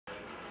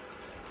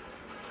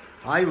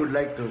I would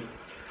like to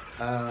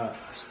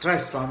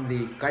stress on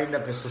the kind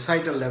of a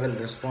societal level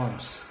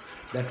response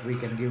that we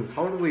can give.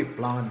 How do we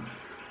plan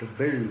to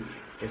build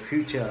a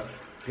future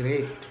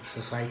great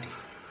society?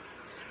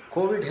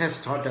 COVID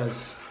has taught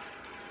us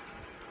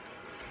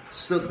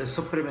the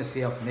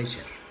supremacy of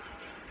nature.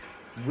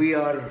 We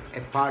are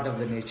a part of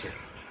the nature.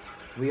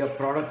 We are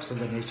products of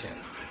the nature.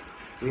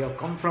 We have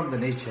come from the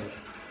nature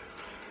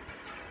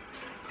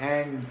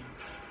and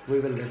we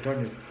will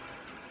return it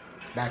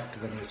back to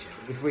the nature.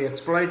 If we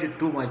exploit it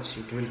too much,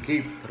 it will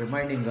keep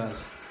reminding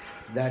us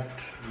that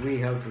we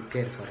have to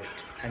care for it.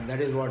 And that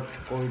is what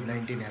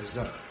COVID-19 has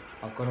done,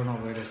 or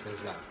coronavirus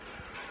has done.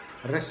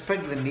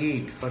 Respect the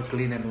need for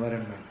clean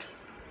environment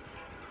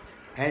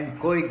and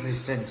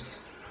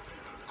coexistence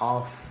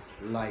of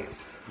life,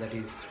 that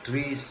is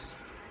trees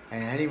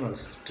and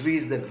animals,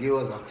 trees that give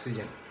us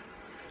oxygen.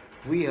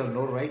 We have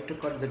no right to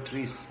cut the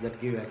trees that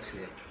give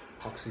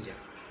oxygen.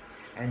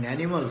 And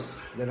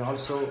animals that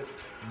also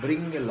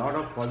bring a lot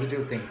of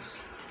positive things,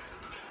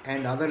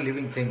 and other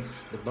living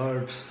things, the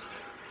birds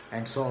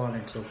and so on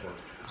and so forth.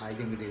 I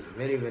think it is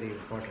very, very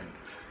important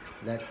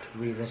that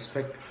we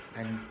respect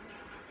and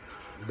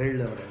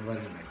build our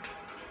environment.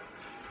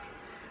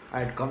 I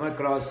had come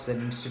across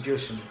an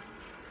institution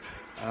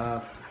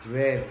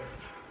where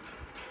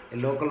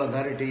local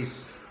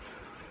authorities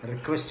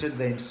requested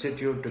the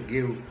institute to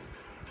give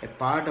a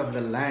part of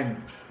the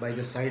land by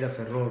the side of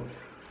a road,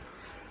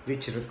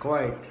 which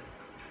required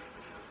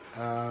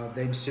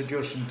the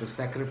institution to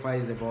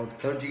sacrifice about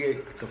 30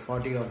 to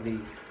 40 of the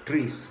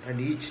trees,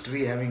 and each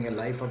tree having a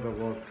life of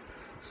about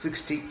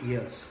 60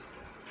 years,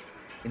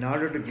 in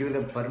order to give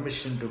them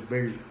permission to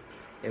build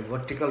a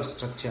vertical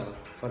structure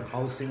for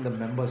housing the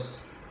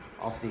members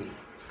of the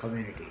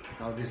community.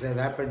 Now this has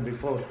happened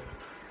before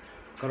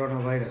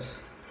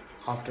coronavirus.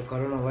 After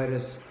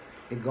coronavirus,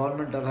 the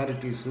government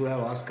authorities who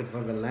have asked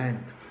for the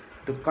land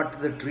to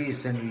cut the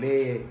trees and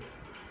lay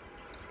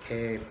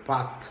a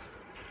path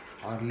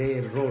or lay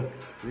a road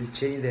will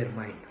change their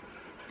mind.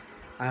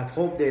 I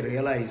hope they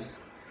realize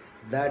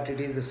that it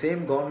is the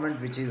same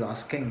government which is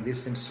asking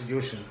this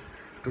institution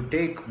to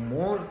take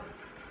more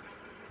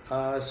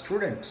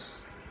students,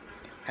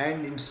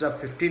 and instead of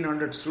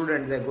 1500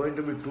 students they are going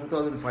to be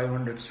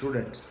 2500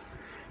 students,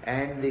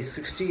 and the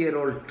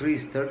 60-year-old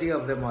trees, 30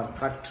 of them are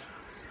cut.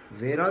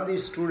 Where are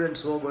these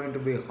students who are going to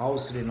be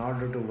housed in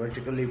order to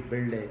vertically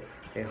build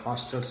a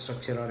hostel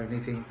structure or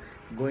anything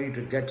going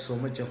to get so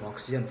much of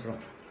oxygen from?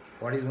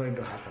 What is going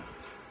to happen?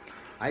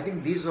 I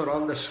think these were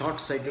all the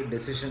short-sighted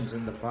decisions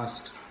in the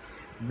past.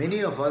 Many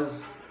of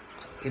us,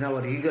 in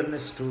our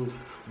eagerness to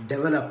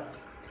develop,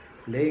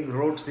 laying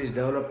roads is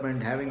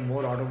development, having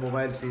more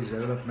automobiles is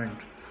development,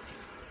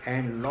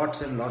 and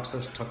lots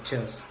of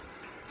structures,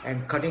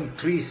 and cutting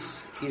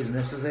trees is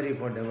necessary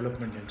for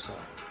development and so on.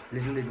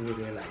 Little did we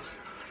realize,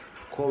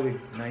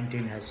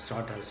 COVID-19 has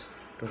taught us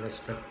to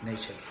respect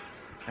nature.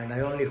 And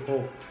I only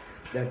hope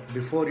that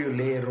before you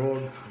lay a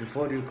road,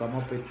 before you come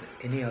up with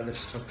any other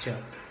structure,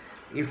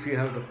 if you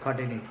have to cut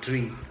any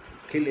tree,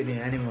 kill any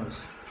animals,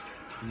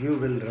 you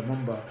will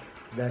remember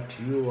that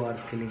you are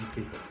killing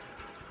people.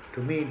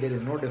 To me, there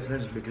is no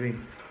difference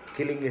between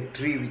killing a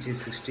tree which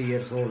is 60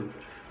 years old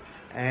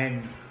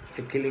and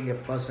killing a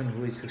person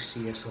who is 60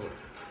 years old.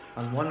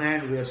 On one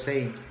hand, we are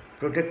saying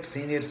protect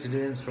senior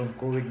citizens from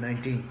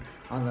COVID-19.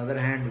 On the other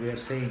hand, we are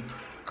saying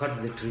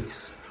cut the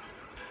trees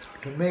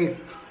to make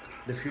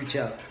the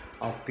future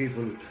of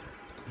people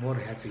more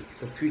happy.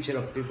 The future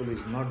of people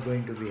is not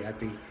going to be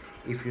happy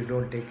if you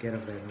don't take care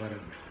of the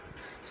environment.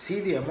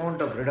 See the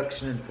amount of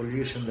reduction in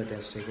pollution that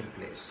has taken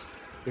place,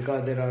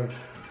 because there are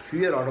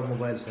fewer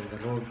automobiles on the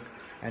road,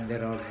 and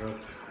there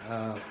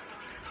are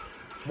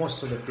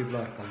most of the people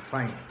are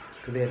confined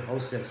to their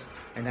houses,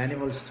 and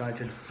animals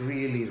started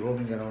freely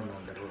roaming around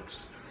on the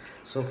roads.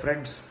 So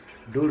friends,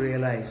 do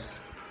realize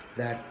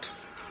that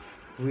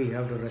we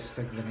have to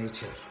respect the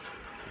nature.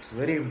 It's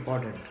very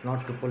important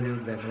not to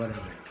pollute the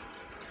environment.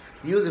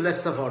 Use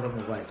less of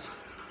automobiles.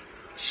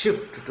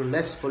 Shift to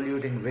less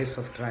polluting ways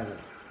of travel,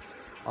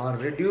 or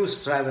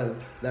reduce travel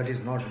that is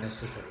not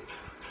necessary.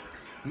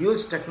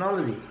 Use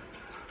technology.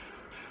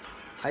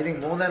 I think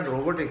more than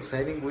robotics,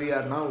 I think we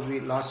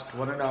last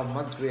 1.5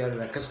 months, we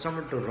are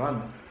accustomed to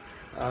run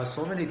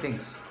so many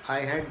things. I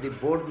had the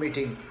board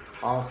meeting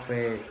of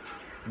a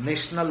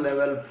national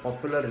level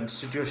popular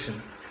institution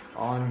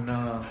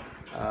on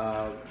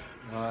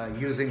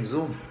using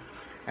Zoom,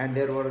 and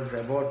there were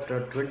about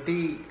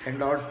 20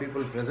 and odd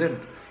people present.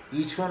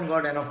 Each one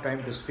got enough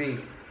time to speak.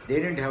 They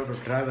didn't have to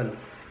travel,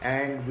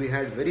 and we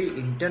had very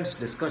intense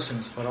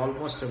discussions for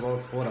almost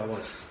about 4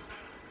 hours.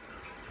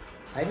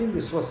 I think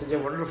this was such a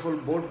wonderful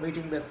board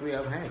meeting that we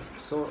have had.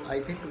 So I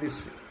think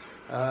this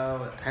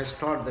has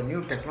taught, the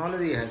new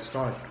technology has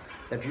taught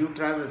that you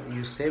travel,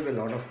 you save a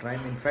lot of time.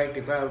 In fact,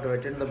 if I have to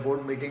attend the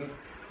board meeting,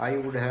 I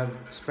would have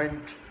spent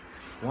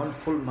one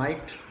full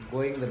night,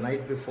 going the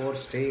night before,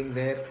 staying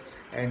there,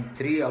 and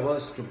 3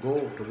 hours to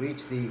go to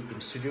reach the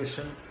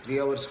institution, 3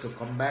 hours to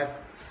come back,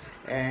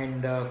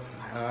 and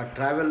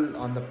travel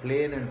on the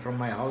plane and from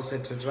my house,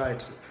 etc.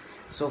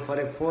 So for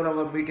a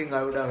 4-hour meeting,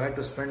 I would have had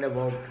to spend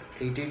about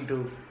 18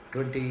 to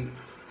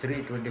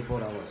 23,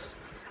 24 hours.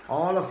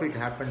 All of it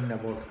happened in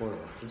about 4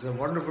 hours. It's a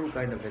wonderful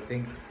kind of a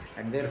thing,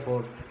 and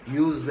therefore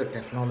use the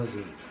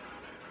technology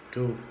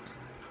to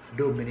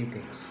do many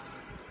things.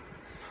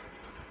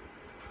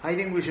 I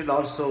think we should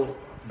also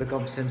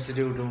become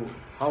sensitive to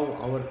how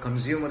our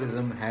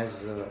consumerism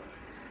has.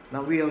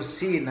 Now we have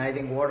seen, I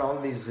think, what all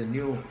these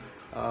new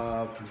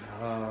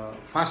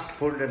fast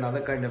food and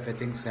other kind of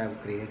things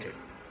have created.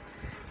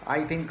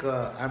 I think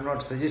I'm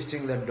not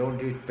suggesting that don't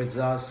eat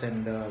pizzas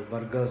and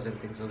burgers and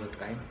things of that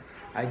kind.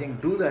 I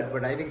think do that,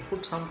 but I think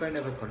put some kind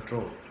of a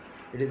control.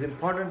 It is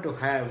important to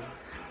have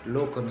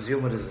low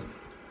consumerism.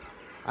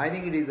 I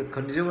think it is the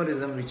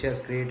consumerism which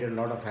has created a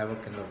lot of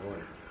havoc in the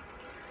world,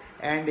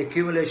 and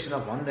accumulation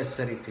of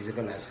unnecessary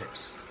physical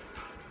assets.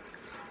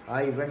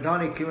 I went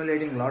on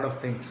accumulating a lot of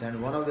things,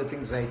 and one of the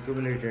things I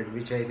accumulated,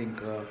 which I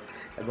think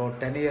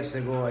about 10 years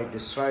ago I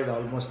destroyed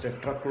almost a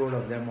truckload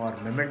of them, are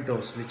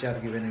mementos which are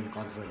given in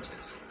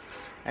conferences.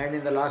 And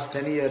in the last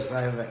 10 years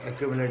I have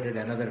accumulated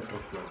another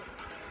truckload.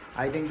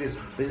 I think this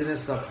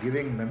business of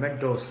giving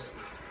mementos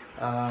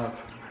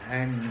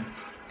and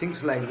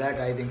things like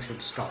that, I think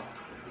should stop.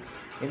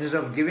 Instead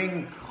of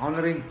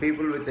honoring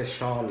people with a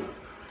shawl,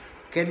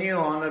 can you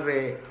honor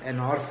an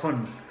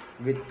orphan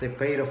with a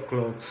pair of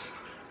clothes?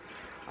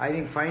 I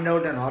think find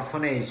out an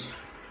orphanage,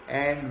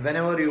 and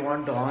whenever you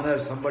want to honor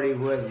somebody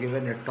who has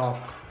given a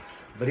talk,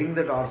 bring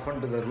that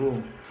orphan to the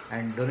room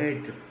and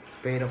donate a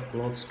pair of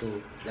clothes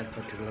to that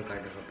particular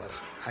kind of a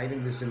person. I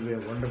think this will be a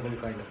wonderful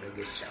kind of a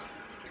gesture.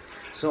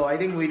 So I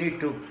think we need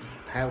to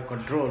have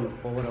control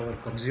over our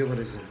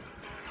consumerism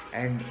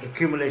and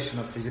accumulation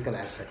of physical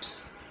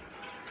assets.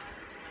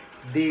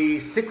 The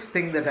sixth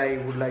thing that I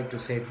would like to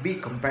say, be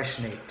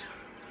compassionate.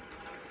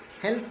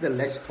 Help the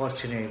less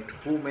fortunate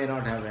who may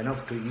not have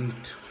enough to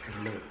eat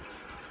and live.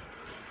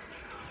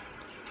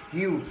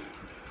 You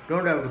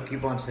don't have to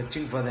keep on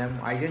searching for them.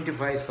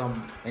 Identify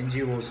some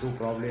NGOs who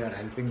probably are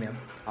helping them,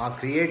 or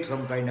create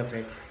some kind of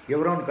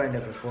your own kind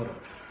of a forum.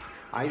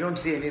 I don't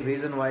see any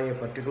reason why a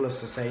particular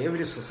society,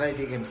 every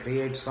society can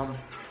create some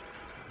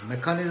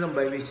mechanism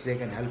by which they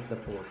can help the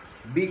poor.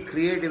 Be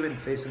creative in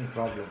facing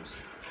problems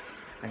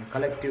and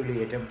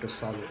collectively attempt to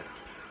solve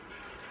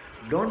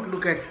it. Don't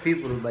look at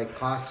people by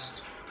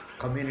caste,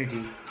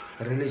 community,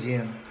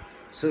 religion,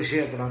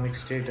 socioeconomic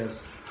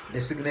status,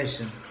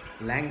 designation,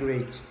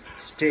 language,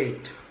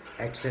 state,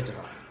 etc.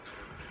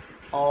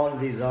 All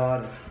these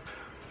are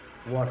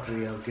what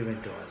we have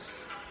given to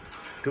us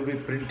to be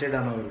printed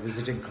on our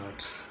visiting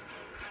cards.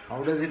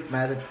 How does it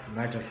matter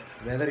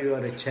whether you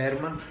are a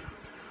chairman,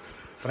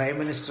 prime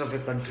minister of a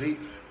country,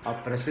 or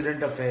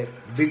president of a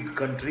big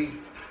country,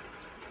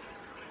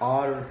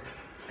 or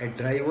a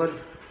driver,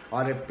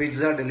 or a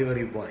pizza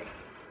delivery boy?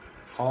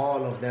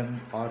 All of them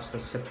are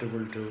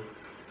susceptible to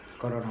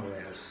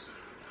coronavirus.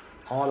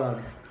 All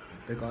are,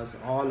 because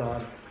all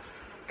are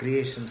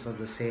creations of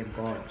the same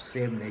God,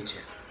 same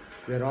nature.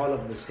 We are all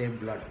of the same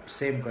blood,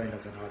 same kind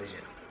of an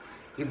origin.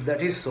 If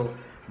that is so,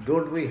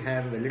 don't we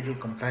have a little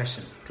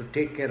compassion to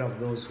take care of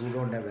those who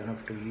don't have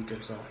enough to eat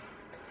and so on?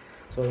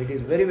 So it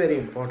is very, very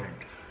important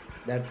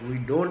that we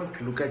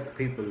don't look at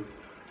people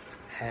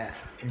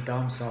in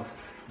terms of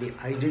the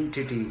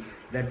identity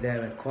that they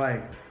have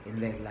acquired in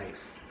their life.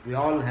 We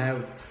all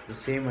have the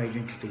same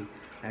identity,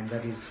 and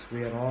that is,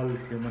 we are all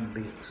human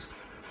beings.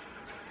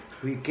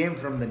 We came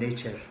from the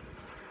nature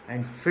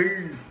and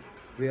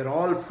we are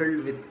all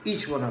filled with,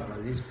 each one of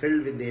us is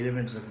filled with the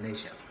elements of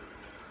nature.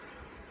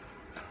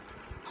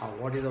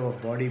 What is our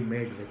body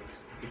made with?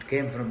 It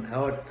came from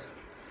earth.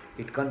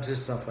 It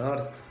consists of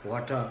earth,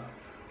 water,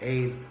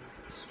 air,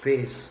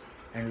 space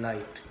and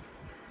light.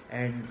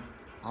 And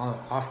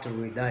after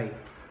we die,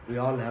 we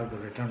all have to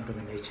return to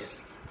the nature.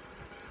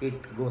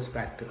 It goes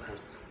back to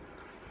earth.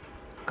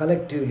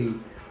 Collectively,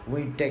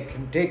 we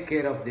take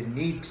care of the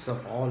needs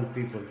of all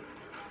people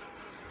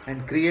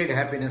and create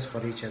happiness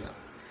for each other.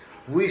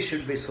 We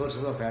should be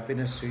sources of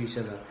happiness to each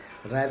other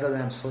rather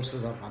than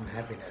sources of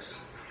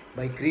unhappiness.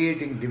 By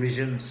creating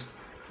divisions,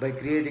 by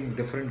creating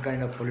different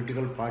kind of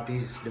political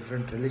parties,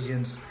 different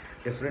religions,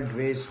 different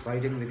ways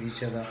fighting with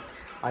each other,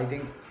 I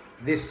think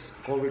this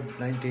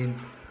COVID-19,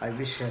 I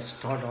wish, has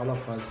taught all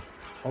of us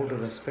how to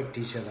respect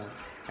each other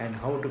and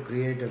how to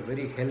create a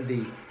very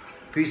healthy,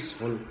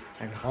 peaceful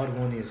and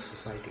harmonious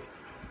society.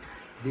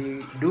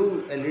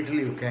 Do a little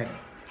you can,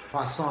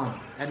 pass on,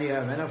 and you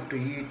have enough to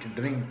eat,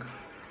 drink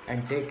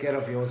and take care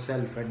of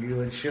yourself, and you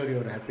ensure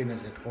your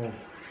happiness at home.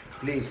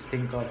 Please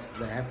think of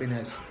the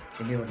happiness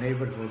in your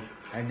neighborhood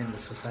and in the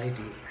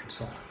society and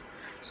so on.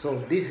 So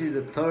this is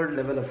the third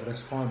level of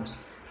response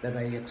that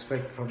I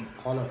expect from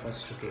all of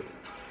us to give.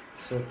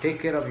 So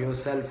take care of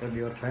yourself and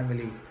your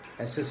family,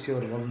 assess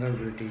your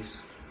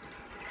vulnerabilities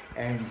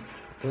and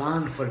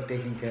plan for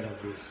taking care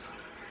of this.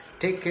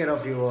 Take care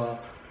of your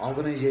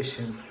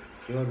organization,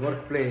 your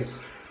workplace,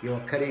 your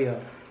career,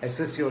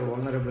 assess your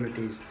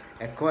vulnerabilities,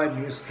 acquire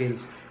new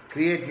skills,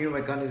 create new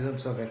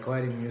mechanisms of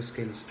acquiring new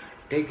skills,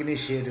 take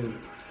initiative,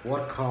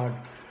 work hard,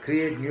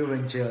 create new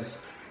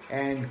ventures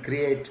and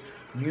create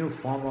new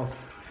form of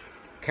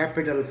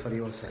capital for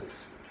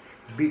yourself.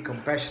 Be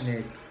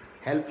compassionate,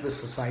 help the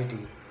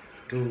society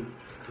to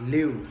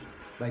live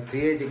by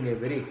creating a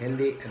very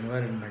healthy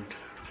environment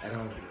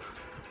around you.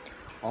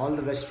 All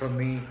the best from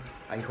me.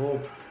 I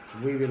hope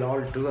we will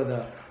all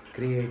together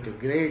create a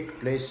great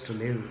place to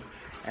live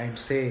and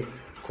say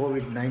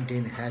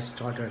COVID-19 has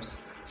taught us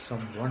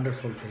some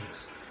wonderful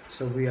things.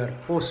 So we are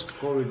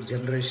post-COVID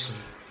generation,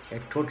 a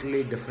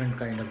totally different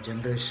kind of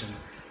generation.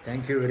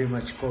 Thank you very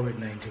much,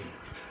 COVID-19.